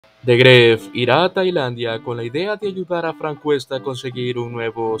DeGref irá a Tailandia con la idea de ayudar a Frank Cuesta a conseguir un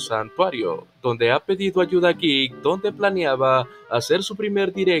nuevo santuario, donde ha pedido ayuda a Kik, donde planeaba hacer su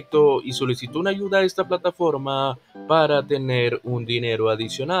primer directo y solicitó una ayuda a esta plataforma para tener un dinero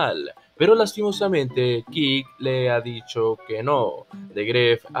adicional. Pero lastimosamente, Kik le ha dicho que no.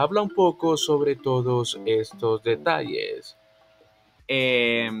 DeGref habla un poco sobre todos estos detalles.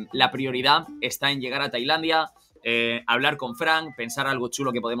 La prioridad está en llegar a Tailandia, hablar con Frank, pensar algo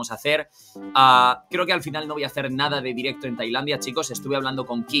chulo que podemos hacer. Creo que al final no voy a hacer nada de directo en Tailandia, chicos. Estuve hablando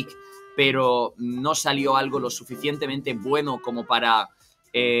con Kik, pero no salió algo lo suficientemente bueno como para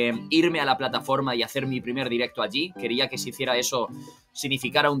irme a la plataforma y hacer mi primer directo allí. Quería que se hiciera eso,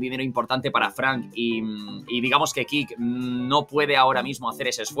 significara un dinero importante para Frank y digamos que Kik no puede ahora mismo hacer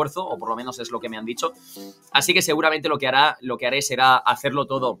ese esfuerzo, o por lo menos es lo que me han dicho. Así que seguramente lo que haré será hacerlo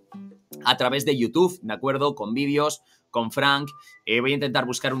todo a través de YouTube, ¿de acuerdo? Con vídeos, con Frank. Voy a intentar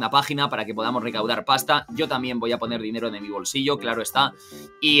buscar una página para que podamos recaudar pasta. Yo también voy a poner dinero en mi bolsillo, claro está,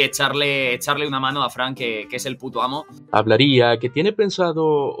 y echarle una mano a Frank, que es el puto amo. Hablaría que tiene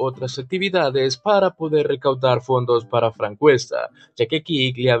pensado otras actividades para poder recaudar fondos para Frank Cuesta, ya que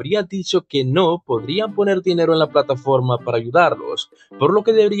Kik le habría dicho que no podrían poner dinero en la plataforma para ayudarlos, por lo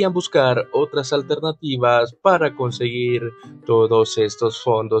que deberían buscar otras alternativas para conseguir todos estos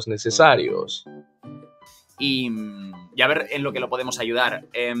fondos necesarios. Y a ver en lo que lo podemos ayudar.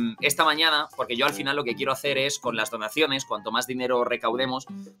 Esta mañana, porque yo al final lo que quiero hacer es, con las donaciones, cuanto más dinero recaudemos,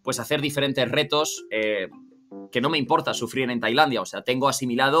 pues hacer diferentes retos que no me importa sufrir en Tailandia. O sea, tengo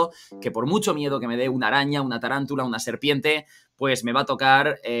asimilado que por mucho miedo que me dé una araña, una tarántula, una serpiente, pues me va a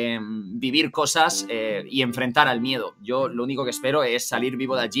tocar vivir cosas y enfrentar al miedo. Yo lo único que espero es salir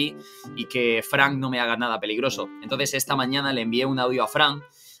vivo de allí y que Frank no me haga nada peligroso. Entonces esta mañana le envié un audio a Frank,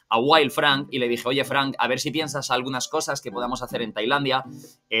 a Wild Frank, y le dije: oye Frank, a ver si piensas algunas cosas que podamos hacer en Tailandia,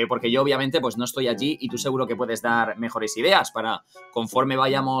 porque yo obviamente pues no estoy allí y tú seguro que puedes dar mejores ideas para, conforme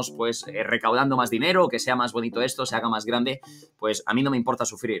vayamos pues recaudando más dinero, que sea más bonito esto, se haga más grande, pues a mí no me importa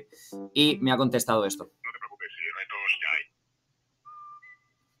sufrir. Y me ha contestado esto. No te preocupes, si retos ya hay.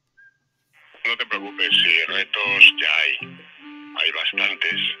 No te preocupes, si retos ya hay. Hay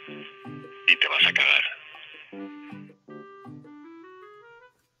bastantes y te vas a cagar.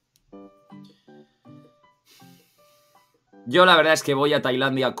 Yo la verdad es que voy a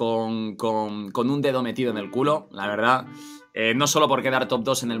Tailandia con un dedo metido en el culo, la verdad. No solo por quedar top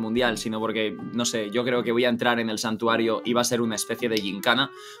 2 en el mundial, sino porque, no sé, yo creo que voy a entrar en el santuario y va a ser una especie de gincana.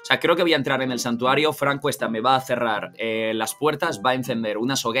 O sea, creo que voy a entrar en el santuario, Frank Cuesta me va a cerrar las puertas, va a encender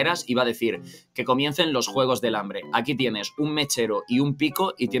unas hogueras y va a decir que comiencen los Juegos del Hambre. Aquí tienes un mechero y un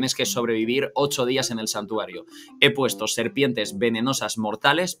pico y tienes que sobrevivir 8 días en el santuario. He puesto serpientes venenosas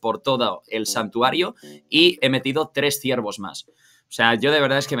mortales por todo el santuario y he metido 3 ciervos más. O sea, yo de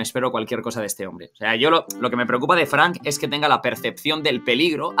verdad es que me espero cualquier cosa de este hombre. O sea, yo lo que me preocupa de Frank es que tenga la percepción del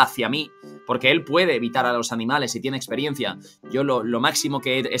peligro hacia mí, porque él puede evitar a los animales y tiene experiencia. Yo lo máximo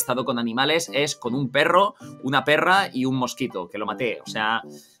que he estado con animales es con un perro, una perra y un mosquito, que lo maté. O sea,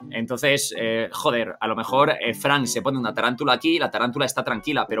 entonces, joder, a lo mejor Frank se pone una tarántula aquí, la tarántula está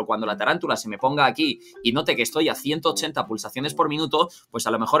tranquila, pero cuando la tarántula se me ponga aquí y note que estoy a 180 pulsaciones por minuto, pues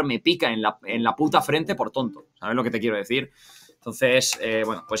a lo mejor me pica en la puta frente por tonto. ¿Sabes lo que te quiero decir? Entonces,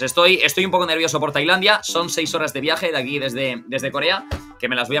 bueno, pues estoy un poco nervioso por Tailandia. Son 6 horas de viaje de aquí desde Corea, que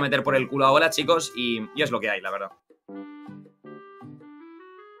me las voy a meter por el culo ahora, chicos, y es lo que hay, la verdad.